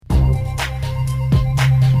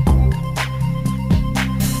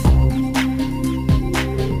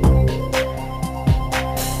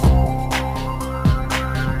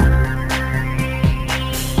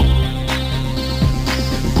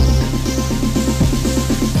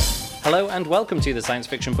Hello and welcome to the Science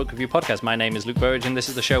Fiction Book Review Podcast. My name is Luke Burridge and this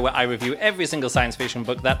is the show where I review every single science fiction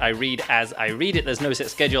book that I read as I read it. There's no set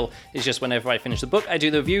schedule. It's just whenever I finish the book, I do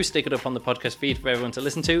the review, stick it up on the podcast feed for everyone to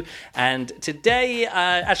listen to. And today,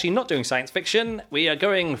 actually not doing science fiction, we are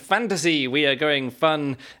going fantasy. We are going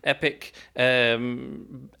fun, epic,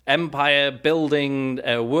 empire-building,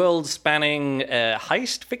 world-spanning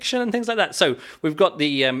heist fiction and things like that. So we've got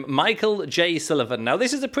the Michael J. Sullivan. Now,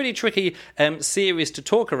 this is a pretty tricky series to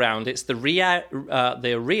talk around. It's the Rhea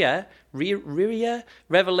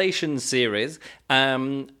Revelation series,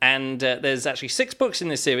 and there's actually 6 books in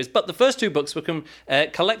this series, but the first 2 books were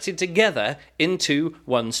collected together into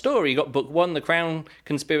one story. You got book 1, The Crown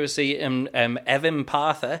Conspiracy, and Evin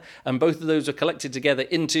Parther, and both of those were collected together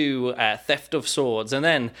into Theft of Swords. And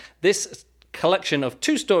then this collection of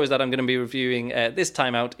 2 stories that I'm going to be reviewing this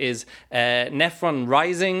time out is Nephron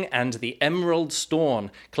Rising and the Emerald Storm,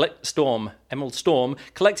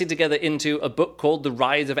 collected together into a book called The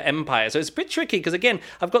Rise of Empire. So it's a bit tricky because, again,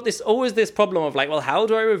 I've got always this problem of like, well, how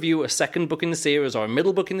do I review a second book in the series or a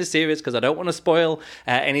middle book in the series, because I don't want to spoil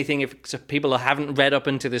anything if people haven't read up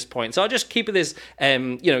until this point. So I'll just keep this,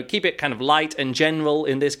 keep it kind of light and general.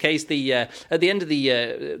 In this case, at the end of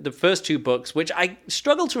the first 2 books, which I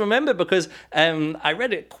struggle to remember because I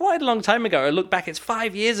read it quite a long time ago. I look back, it's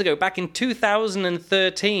 5 years ago. Back in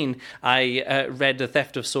 2013, I read The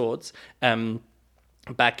Theft of Swords.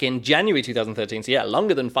 Back in January 2013, so yeah,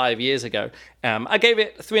 longer than 5 years ago. I gave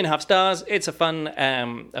it 3.5 stars. It's a fun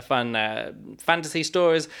fantasy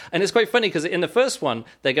stories, and it's quite funny because in the first one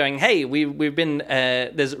they're going, "Hey, we've been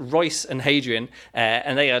there's Royce and Hadrian,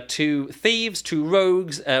 and they are 2 thieves, 2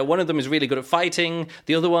 rogues. One of them is really good at fighting.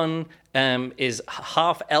 The other one is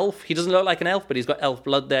half elf. He doesn't look like an elf, but he's got elf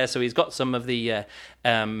blood there, so he's got some of the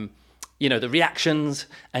the reactions,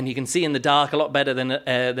 and you can see in the dark a lot better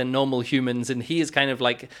than normal humans. And he is kind of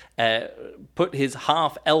like put his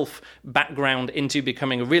half-elf background into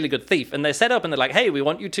becoming a really good thief. And they're set up and they're like, hey, we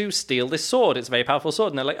want you to steal this sword. It's a very powerful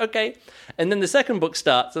sword. And they're like, okay. And then the second book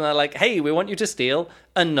starts and they're like, hey, we want you to steal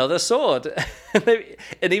another sword.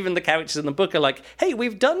 And even the characters in the book are like, hey,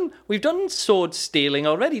 we've done sword stealing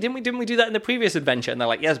already. Didn't we do that in the previous adventure? And they're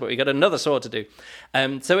like, yes, but we got another sword to do.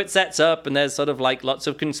 So it sets up, and there's sort of like lots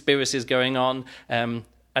of conspiracies going on.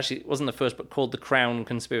 Actually, it wasn't the first book called The Crown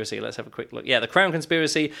Conspiracy. Let's have a quick look. Yeah, The Crown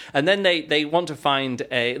Conspiracy. And then they want to find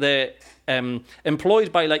they're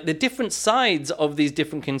employed by like the different sides of these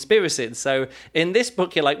different conspiracies. So in this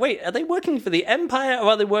book, you're like, wait, are they working for the Empire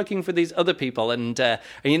or are they working for these other people? And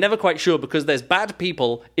you're never quite sure because there's bad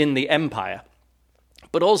people in the Empire.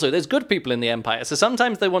 But also, there's good people in the Empire. So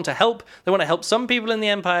sometimes they want to help some people in the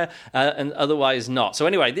Empire, and otherwise not. So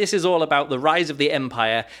anyway, this is all about the rise of the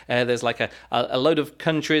Empire. There's like a load of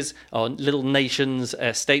countries or little nations,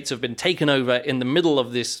 states have been taken over in the middle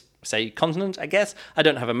of this, say, continent, I guess. I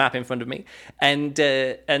don't have a map in front of me. And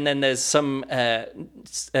then there's some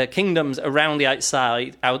kingdoms around the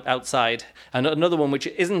outside, and another one which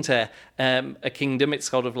isn't a kingdom. It's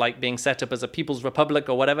sort of like being set up as a people's republic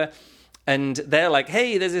or whatever. And they're like,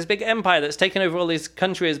 hey, there's this big empire that's taken over all these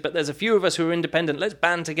countries, but there's a few of us who are independent. Let's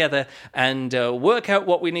band together and work out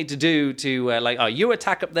what we need to do to, you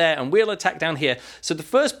attack up there and we'll attack down here. So the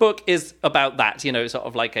first book is about that, sort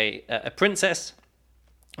of like a princess,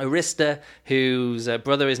 Arista, whose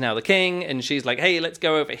brother is now the king, and she's like, hey, let's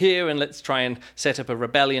go over here and let's try and set up a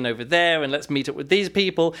rebellion over there and let's meet up with these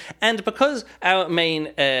people. And because our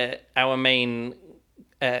main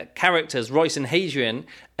characters, Royce and Hadrian,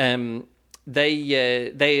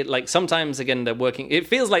 they like sometimes again they're working. It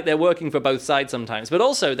feels like they're working for both sides sometimes, but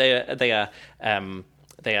also they are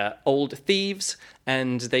old thieves,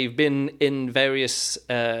 and they've been in various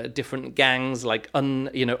different gangs, like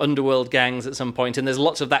underworld gangs at some point, and there's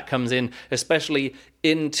lots of that comes in, especially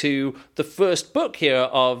into the first book here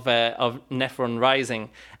of Nephron Rising.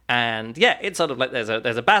 And yeah, it's sort of like there's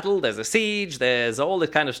a battle, there's a siege, there's all this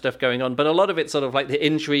kind of stuff going on, but a lot of it's sort of like the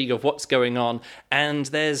intrigue of what's going on. And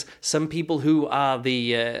there's some people who are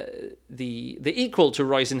the equal to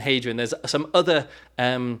Royce and Hadrian. There's some other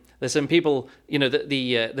there's some people,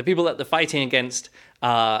 the people that they're fighting against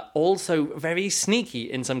are also very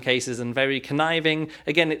sneaky in some cases and very conniving.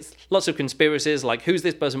 Again, it's lots of conspiracies, like who's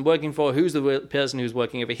this person working for, who's the person who's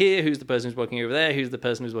working over here, who's the person who's working over there, who's the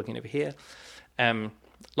person who's working over here.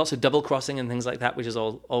 Lots of double crossing and things like that, which is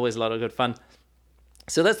always a lot of good fun.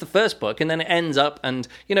 So that's the first book, and then it ends up, and,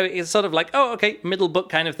 it's sort of like, oh, okay, middle book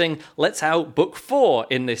kind of thing. Let's have book 4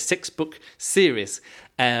 in this 6-book series.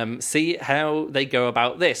 See how they go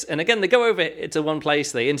about this. And again, they go over to one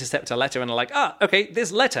place, they intercept a letter, and are like, okay,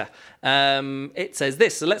 this letter, it says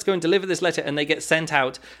this, so let's go and deliver this letter, and they get sent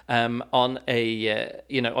out on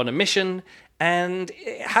a mission. And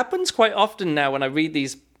it happens quite often now when I read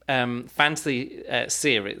these fantasy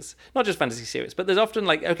series, not just fantasy series, but there's often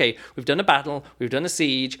like, okay, we've done a battle, we've done a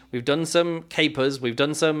siege, we've done some capers, we've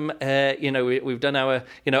done some, we've done our,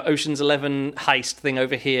 Ocean's 11 heist thing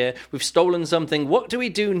over here, we've stolen something, what do we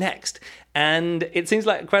do next? And it seems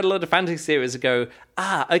like quite a lot of fantasy series go,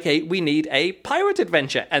 okay, we need a pirate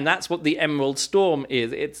adventure. And that's what the Emerald Storm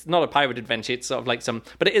is. It's not a pirate adventure, it's sort of like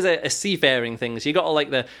but it is a seafaring thing. So you got all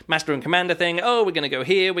like the master and commander thing. Oh, we're going to go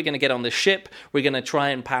here, we're going to get on this ship, we're going to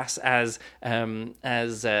try and pass as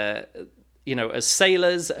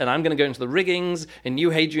sailors, and I'm going to go into the riggings, and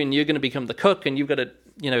you, Hadrian, you're going to become the cook, and you've got to,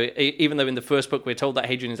 even though in the first book we're told that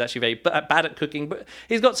Hadrian is actually very bad at cooking, but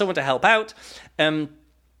he's got someone to help out.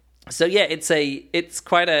 So yeah, it's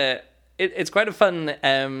quite a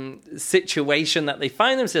fun situation that they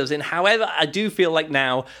find themselves in. However, I do feel like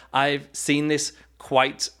now I've seen this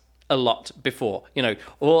quite a lot before.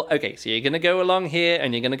 Okay, so you're going to go along here,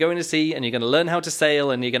 and you're going to go into sea, and you're going to learn how to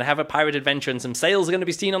sail, and you're going to have a pirate adventure, and some sails are going to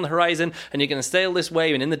be seen on the horizon, and you're going to sail this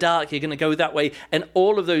way, and in the dark you're going to go that way, and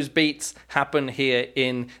all of those beats happen here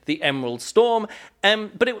in the Emerald Storm.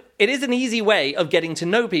 But it is an easy way of getting to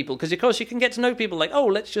know people, because of course you can get to know people like, oh,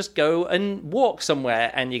 let's just go and walk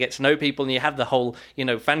somewhere, and you get to know people, and you have the whole,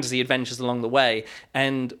 fantasy adventures along the way.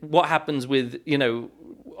 And what happens with,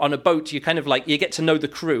 on a boat, you kind of like, you get to know the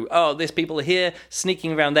crew. Oh, there's people here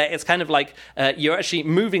sneaking around there. It's kind of like you're actually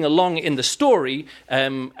moving along in the story,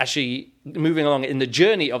 moving along in the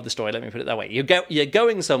journey of the story, let me put it that way. You're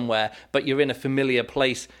going somewhere, but you're in a familiar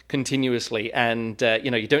place continuously, and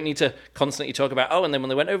you don't need to constantly talk about, oh, and then when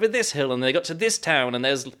they went over this hill, and they got to this town, and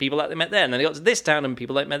there's people that they met there, and then they got to this town, and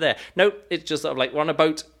people that they met there. No, it's just sort of like, we're on a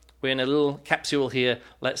boat, we're in a little capsule here,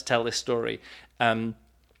 let's tell this story.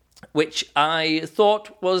 Which I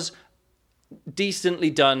thought was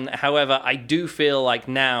decently done. However, I do feel like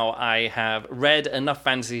now I have read enough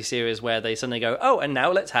fantasy series where they suddenly go, oh, and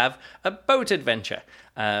now let's have a boat adventure.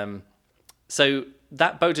 So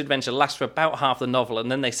that boat adventure lasts for about half the novel, and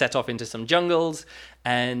then they set off into some jungles,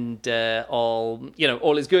 and all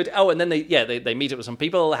is good. Oh, and then they meet up with some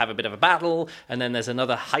people, have a bit of a battle, and then there's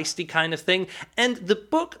another heisty kind of thing. And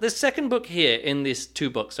the second book here in this 2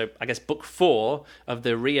 books, so I guess book 4 of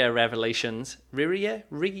the Rhea Revelations, Rhea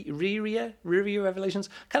Revelations.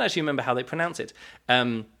 I can't actually remember how they pronounce it.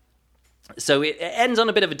 So it ends on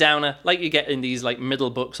a bit of a downer, like you get in these like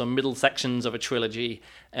middle books or middle sections of a trilogy.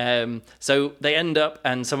 So they end up,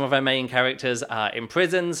 and some of our main characters are in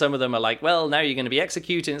prison. Some of them are like, well, now you're going to be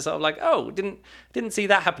executed. And sort of like, oh, didn't see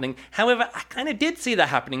that happening. However, I kind of did see that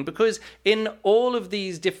happening, because in all of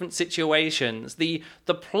these different situations, the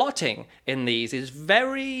plotting in these is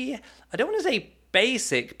very, I don't want to say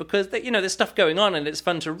basic, because there's stuff going on and it's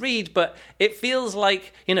fun to read, but it feels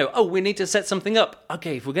like, oh, we need to set something up.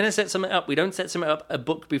 Okay, if we're going to set something up, we don't set something up a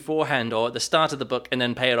book beforehand or at the start of the book and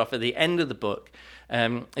then pay it off at the end of the book.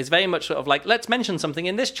 It's very much sort of like, let's mention something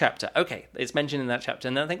in this chapter. Okay, it's mentioned in that chapter,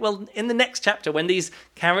 and then I think, well, in the next chapter, when these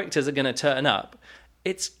characters are going to turn up,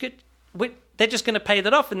 it's good. They're just going to pay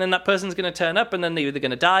that off, and then that person's going to turn up, and then they're either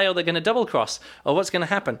going to die or they're going to double cross, or what's going to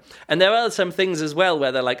happen. And there are some things as well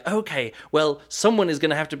where they're like, okay, well, someone is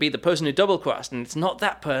going to have to be the person who double crossed, and it's not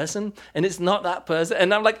that person, and it's not that person,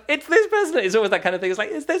 and I'm like, it's this person. It's always that kind of thing. It's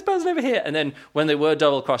like, it's this person over here. And then when they were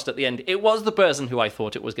double crossed at the end, it was the person who I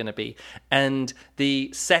thought it was going to be. And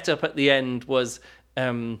the setup at the end was,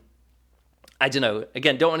 I don't know,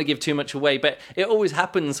 again, don't want to give too much away, but it always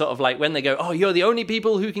happens sort of like when they go, oh, you're the only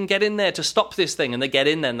people who can get in there to stop this thing, and they get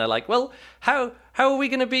in there and they're like, well, how are we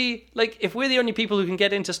going to be, like, if we're the only people who can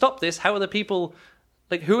get in to stop this, how are the people,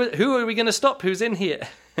 like, who are we going to stop who's in here?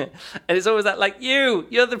 And it's always that, like,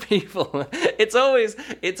 you're the people. It's always,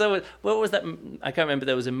 what was that, I can't remember,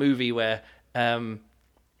 there was a movie where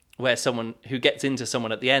someone who gets into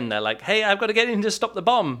someone at the end, they're like, hey, I've got to get in to stop the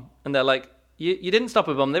bomb, and they're like, You didn't stop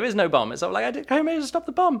a bomb. There is no bomb. It's sort of like, I came here to stop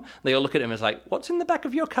the bomb. They all look at him and it's like, what's in the back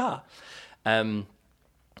of your car?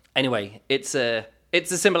 Anyway, it's a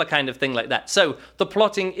similar kind of thing like that. So the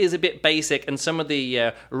plotting is a bit basic, and some of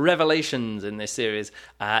the revelations in this series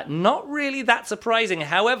are not really that surprising.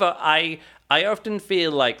 However, I often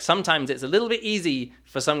feel like sometimes it's a little bit easy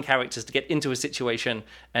for some characters to get into a situation,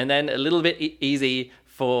 and then a little bit easy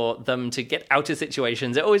for them to get out of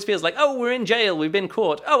situations. It always feels like, oh, we're in jail, we've been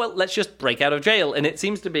caught. Oh, well, let's just break out of jail. And it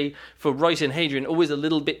seems to be, for Royce and Hadrian, always a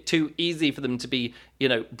little bit too easy for them to be,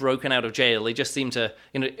 broken out of jail. They just seem to,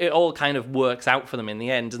 it all kind of works out for them in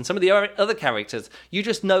the end. And some of the other characters, you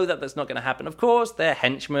just know that that's not going to happen. Of course, they're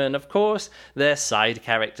henchmen. Of course, they're side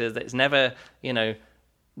characters. It's never,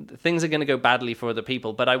 things are going to go badly for other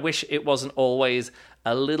people. But I wish it wasn't always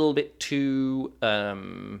a little bit too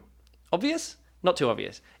obvious. Not too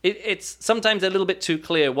obvious. It's sometimes a little bit too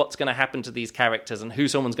clear what's going to happen to these characters and who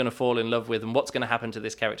someone's going to fall in love with and what's going to happen to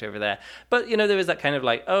this character over there. But, there is that kind of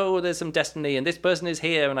like, oh, there's some destiny and this person is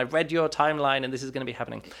here and I've read your timeline and this is going to be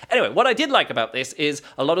happening. Anyway, what I did like about this is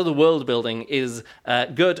a lot of the world building is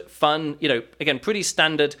good, fun, again, pretty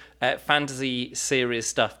standard fantasy series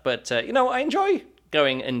stuff. But, I enjoy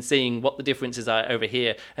going and seeing what the differences are over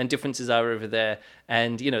here and differences are over there.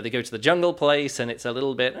 And, they go to the jungle place and it's a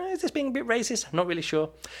little bit, is this being a bit racist? I'm not really sure.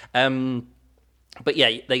 But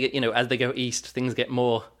yeah, they get, as they go east, things get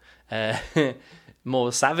more,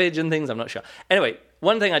 more savage and things. I'm not sure. Anyway,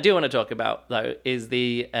 one thing I do want to talk about though is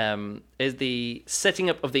the setting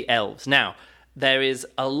up of the elves. Now, there is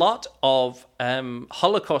a lot of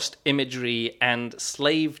Holocaust imagery and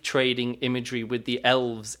slave trading imagery with the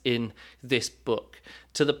elves in this book,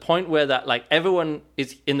 to the point where that like everyone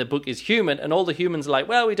is in the book is human, and all the humans are like,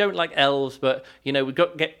 well, we don't like elves, but we've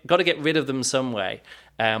got to get rid of them some way.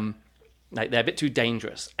 Like they're a bit too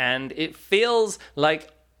dangerous, and it feels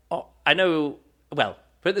like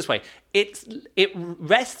put it this way, it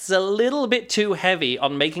rests a little bit too heavy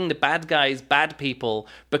on making the bad guys bad people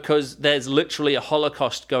because there's literally a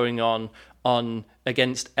Holocaust going on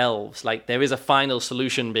against elves. Like there is a final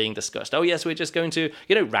solution being discussed. Oh yes, we're just going to,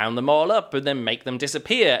 round them all up and then make them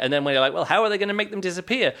disappear. And then we're like, well, how are they going to make them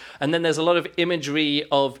disappear? And then there's a lot of imagery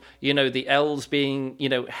of, the elves being,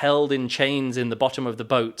 held in chains in the bottom of the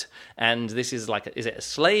boat. And this is like, is it a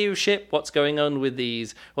slave ship? What's going on with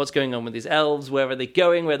these elves? Where are they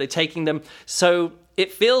going? Where are they taking them? So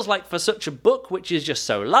it feels like for such a book, which is just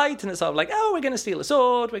so light, and it's sort of like, oh, we're going to steal a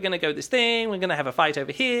sword, we're going to go this thing, we're going to have a fight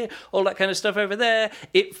over here, all that kind of stuff over there.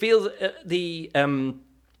 It feels the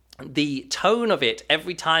tone of it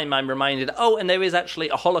every time I'm reminded, oh, and there is actually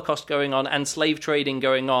a Holocaust going on and slave trading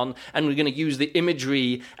going on, and we're going to use the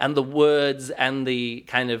imagery and the words and the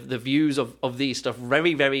kind of the views of these stuff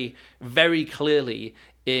very, very, very clearly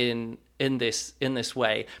in this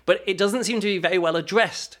way. But it doesn't seem to be very well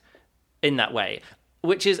addressed in that way,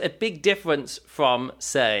 which is a big difference from,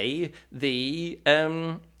 say, the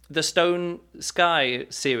Stone Sky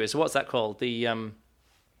series. What's that called? The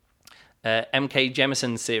M.K.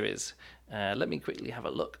 Jemisin series. Let me quickly have a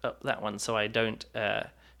look up that one so I don't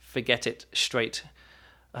forget it straight.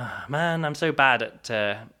 Man, I'm so bad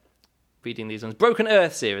at reading these ones. Broken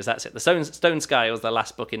Earth series, that's it. The Stone Sky was the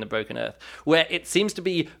last book in the Broken Earth, where it seems to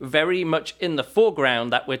be very much in the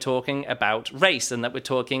foreground that we're talking about race and that we're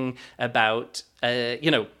talking about,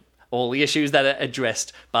 all the issues that are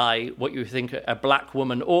addressed by what you think a black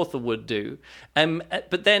woman author would do.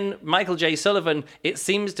 But then Michael J. Sullivan, it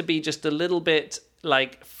seems to be just a little bit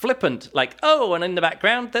like flippant, like, oh, and in the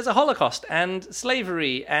background there's a Holocaust and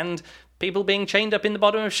slavery and people being chained up in the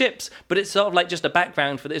bottom of ships, but it's sort of like just a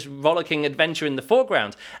background for this rollicking adventure in the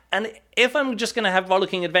foreground. And if I'm just going to have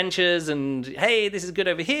rollicking adventures and, hey, this is good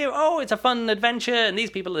over here, oh, it's a fun adventure, and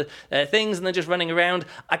these people are things, and they're just running around,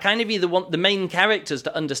 I kind of either want the main characters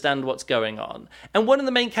to understand what's going on. And one of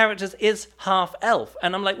the main characters is half elf,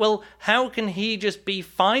 and I'm like, well, how can he just be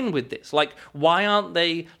fine with this? Like, why aren't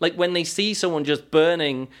they, like, when they see someone just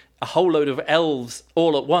burning a whole load of elves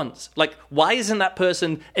all at once, like, why isn't that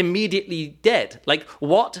person immediately dead? Like,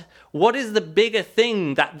 what is the bigger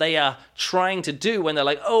thing that they are trying to do when they're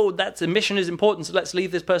like, oh, a mission is important, so let's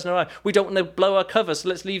leave this person alive. We don't want to blow our cover, so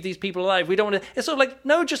let's leave these people alive. We don't want to. It's sort of like,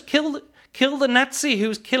 no, just kill the Nazi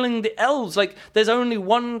who's killing the elves. Like, there's only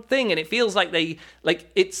one thing, and it feels like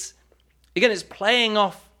it's playing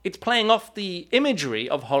off. It's playing off the imagery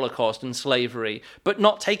of Holocaust and slavery, but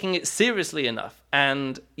not taking it seriously enough.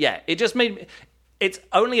 And yeah, it just made me... It's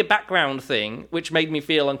only a background thing, which made me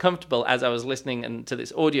feel uncomfortable as I was listening to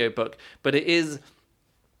this audiobook. But it is...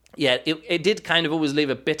 Yeah, it did kind of always leave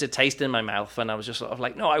a bitter taste in my mouth, and I was just sort of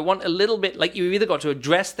like, no, I want a little bit, like, you either got to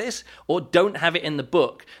address this or don't have it in the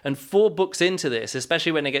book. And 4 books into this,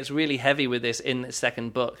 especially when it gets really heavy with this in the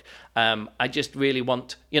second book, I just really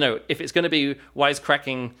want, if it's going to be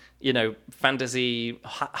wisecracking, fantasy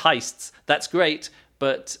heists, that's great,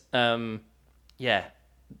 but, yeah,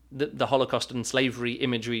 the Holocaust and slavery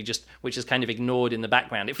imagery which is kind of ignored in the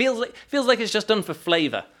background. It feels like it's just done for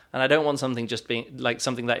flavor. And I don't want something just being like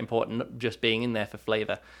something that important just being in there for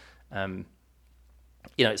flavor.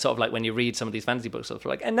 It's sort of like when you read some of these fantasy books, sort of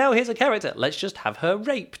like, and now here's a character, let's just have her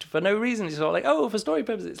raped for no reason. It's sort of like, oh, for story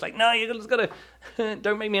purposes. It's like, no, you just gotta,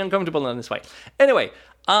 don't make me uncomfortable in this way. Anyway,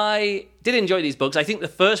 I did enjoy these books. I think the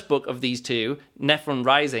first book of these two, Nephrun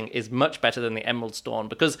Rising, is much better than the Emerald Storm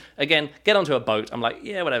because, again, get onto a boat. I'm like,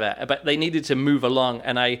 yeah, whatever. But they needed to move along,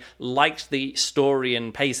 and I liked the story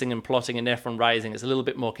and pacing and plotting in Nephrun Rising. It's a little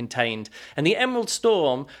bit more contained. And the Emerald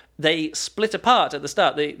Storm, they split apart at the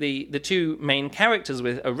start. The two main characters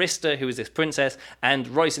with Arista, who is this princess, and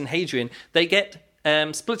Royce and Hadrian, they get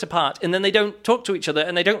split apart, and then they don't talk to each other,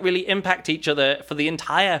 and they don't really impact each other for the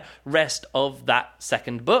entire rest of that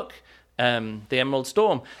second book, The Emerald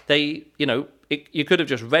Storm. They, you could have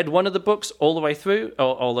just read one of the books all the way through,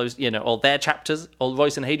 or all those, all their chapters, all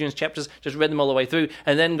Royce and Hadrian's chapters, just read them all the way through,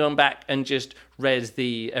 and then gone back and just read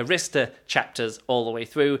the Arista chapters all the way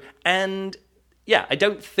through, and yeah, I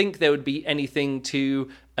don't think there would be anything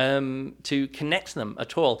to connect them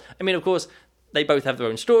at all. I mean, of course, they both have their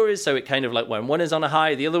own stories, so it kind of like when one is on a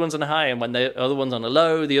high, the other one's on a high, and when the other one's on a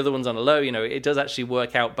low, the other one's on a low. It does actually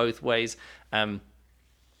work out both ways. But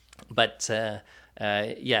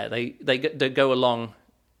they go along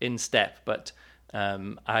in step. But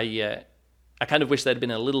I kind of wish there'd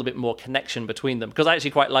been a little bit more connection between them, because I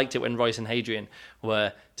actually quite liked it when Royce and Hadrian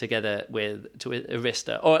were together with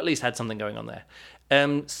Arista, or at least had something going on there.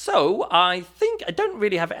 So I think I don't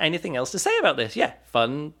really have anything else to say about this. Yeah,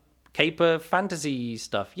 fun caper fantasy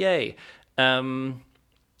stuff. Yay.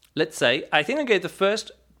 Let's say, I think I gave the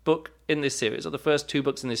first book in this series, or the first two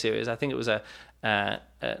books in this series, I think it was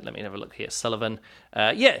let me have a look here, Sullivan.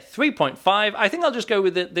 3.5. I think I'll just go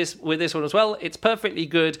with this one as well. It's perfectly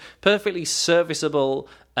good, perfectly serviceable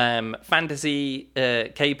fantasy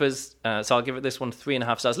capers. So I'll give it this one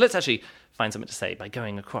 3.5 stars. Let's actually find something to say by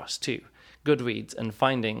going across to Goodreads and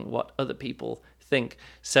finding what other people think.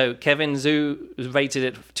 So Kevin Zhu rated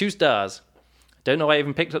it 2 stars. Don't know why I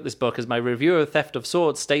even picked up this book, as my review of Theft of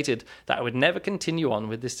Swords stated that I would never continue on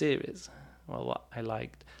with this series. Well, what I lied.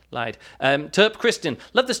 Terp Christian,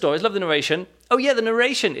 love the stories, love the narration. Oh yeah, the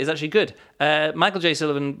narration is actually good. Michael J.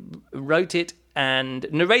 Sullivan wrote it and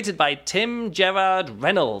narrated by Tim Gerard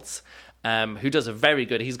Reynolds, who does a very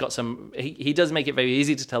good. He's got some. He does make it very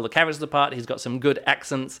easy to tell the characters apart. He's got some good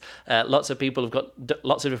accents. Lots of people have got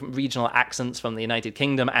lots of different regional accents from the United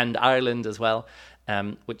Kingdom and Ireland as well,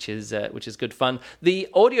 which is good fun. The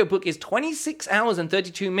audiobook is 26 hours and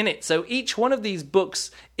 32 minutes. So each one of these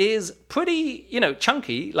books is pretty,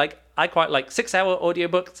 chunky. Like I quite like 6-hour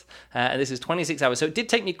audiobooks, and this is 26 hours. So it did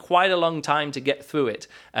take me quite a long time to get through it.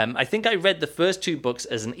 I think I read the first 2 books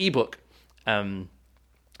as an ebook.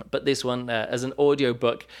 But this one as an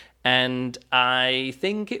audiobook, and I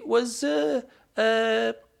think it was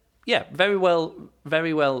very well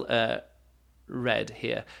read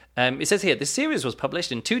here. It says here, the series was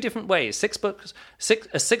published in 2 different ways: 6 books,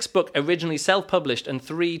 a 6-book originally self-published, and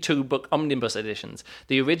 3 2-book omnibus editions.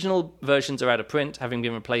 The original versions are out of print, having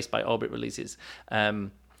been replaced by Orbit releases.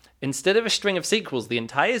 Instead of a string of sequels, the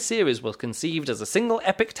entire series was conceived as a single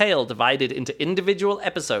epic tale divided into individual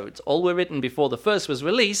episodes. All were written before the first was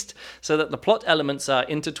released, so that the plot elements are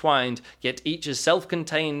intertwined, yet each is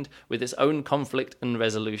self-contained with its own conflict and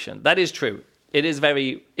resolution. That is true.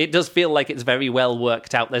 It does feel like it's very well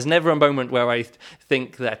worked out. There's never a moment where I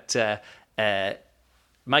think that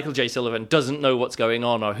Michael J. Sullivan doesn't know what's going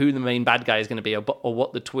on, or who the main bad guy is going to be, or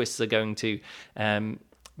what the twists are going to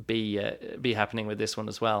be happening with this one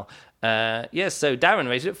as well. Yes, so Darren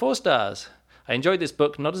rated it 4 stars. I enjoyed this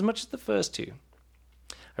book, not as much as the first 2.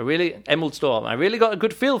 Emerald Storm, I really got a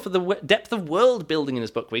good feel for the depth of world building in this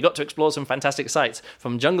book. We got to explore some fantastic sites,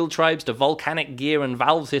 from jungle tribes to volcanic gear and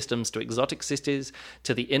valve systems to exotic cities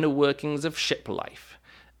to the inner workings of ship life.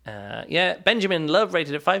 Benjamin Love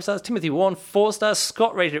rated it 5 stars. Timothy Warren 4 stars.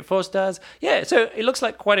 Scott rated it 4 stars. Yeah, so it looks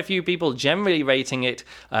like quite a few people generally rating it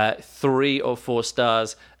 3 or 4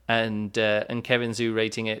 stars, and Kevin Zhu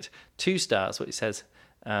rating it 2 stars. What he says.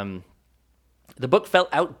 The book felt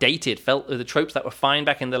outdated, felt the tropes that were fine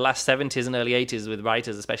back in the last 70s and early 80s with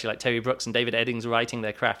writers, especially like Terry Brooks and David Eddings, writing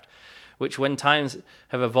their craft, which when times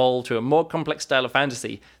have evolved to a more complex style of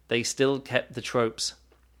fantasy, they still kept the tropes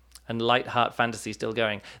and light-heart fantasy still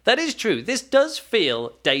going. That is true. This does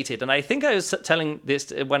feel dated, and I think I was telling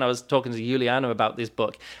this when I was talking to Juliana about this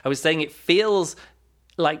book. I was saying it feels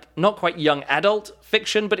like not quite young adult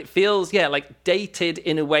fiction, but it feels, like dated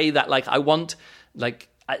in a way that I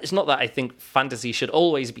it's not that I think fantasy should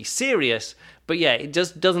always be serious, but yeah, it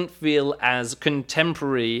just doesn't feel as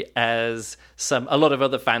contemporary as a lot of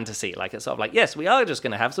other fantasy. Like, it's sort of like, yes, we are just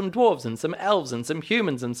going to have some dwarves and some elves and some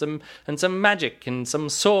humans and some magic and some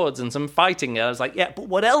swords and some fighting. And I was like, yeah, but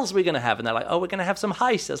what else are we going to have? And they're like, oh, we're going to have some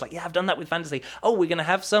heists. I was like, yeah, I've done that with fantasy. Oh, we're going to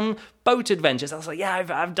have some boat adventures. I was like, yeah,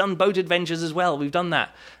 I've done boat adventures as well. We've done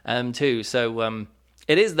that too. So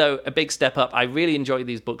it is, though, a big step up. I really enjoy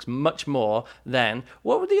these books much more than...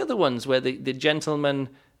 What were the other ones where the gentleman...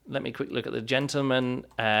 Let me quick look at the Gentleman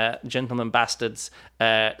Bastards.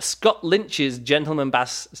 Scott Lynch's Gentleman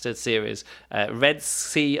Bastard series. Red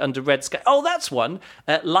Sea Under Red Sky. Oh, that's one.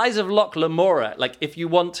 Lies of Locke Lamora. Like, if you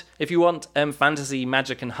want fantasy,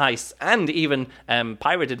 magic, and heists, and even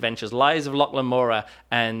pirate adventures, Lies of Locke Lamora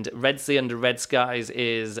and Red Sea Under Red Skies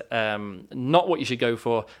is not what you should go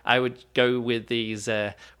for. I would go with these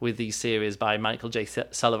series by Michael J.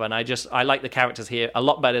 Sullivan. I like the characters here a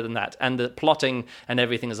lot better than that, and the plotting and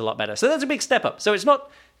everything is a lot better. So that's a big step up. So it's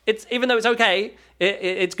even though it's okay,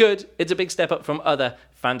 it's good. It's a big step up from other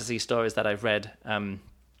fantasy stories that I've read. Some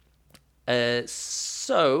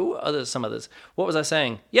others. What was I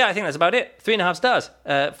saying? Yeah, I think that's about it. 3.5 stars.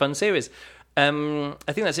 Fun series. I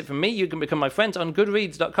think that's it from me. You can become my friend on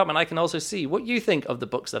goodreads.com, and I can also see what you think of the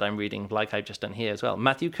books that I'm reading, like I've just done here as well.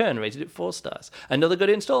 Matthew Kern rated it 4 stars. Another good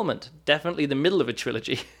installment. Definitely the middle of a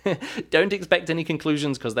trilogy. Don't expect any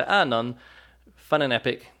conclusions, because there are none. Fun and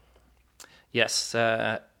epic. Yes,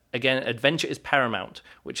 again, adventure is paramount,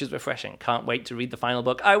 which is refreshing. Can't wait to read the final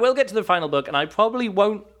book. I will get to the final book, and I probably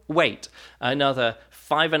won't wait another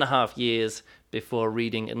 5.5 years before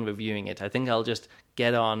reading and reviewing it. I think I'll just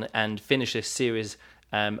get on and finish this series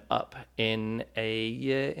up in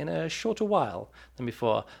a shorter while than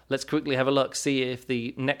before. Let's quickly have a look, see if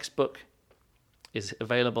the next book is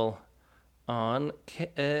available on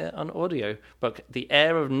audio book. The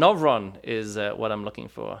Heir of Novron is what I'm looking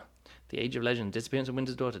for. The Age of Legend, Disappearance of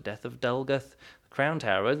Winter's Daughter, Death of Delgath, Crown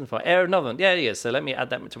Tower, Rosenfall, Heir of Novron. Yeah, he is. So let me add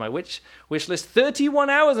that to my wish list. 31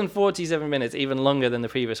 hours and 47 minutes, even longer than the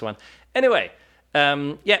previous one. Anyway,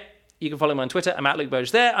 you can follow me on Twitter. I'm at Luke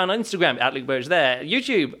Burridge there. On Instagram, at Luke Burridge there.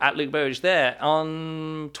 YouTube, at Luke Burridge there.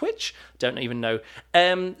 On Twitch, don't even know.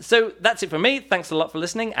 So that's it from me. Thanks a lot for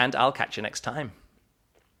listening, and I'll catch you next time.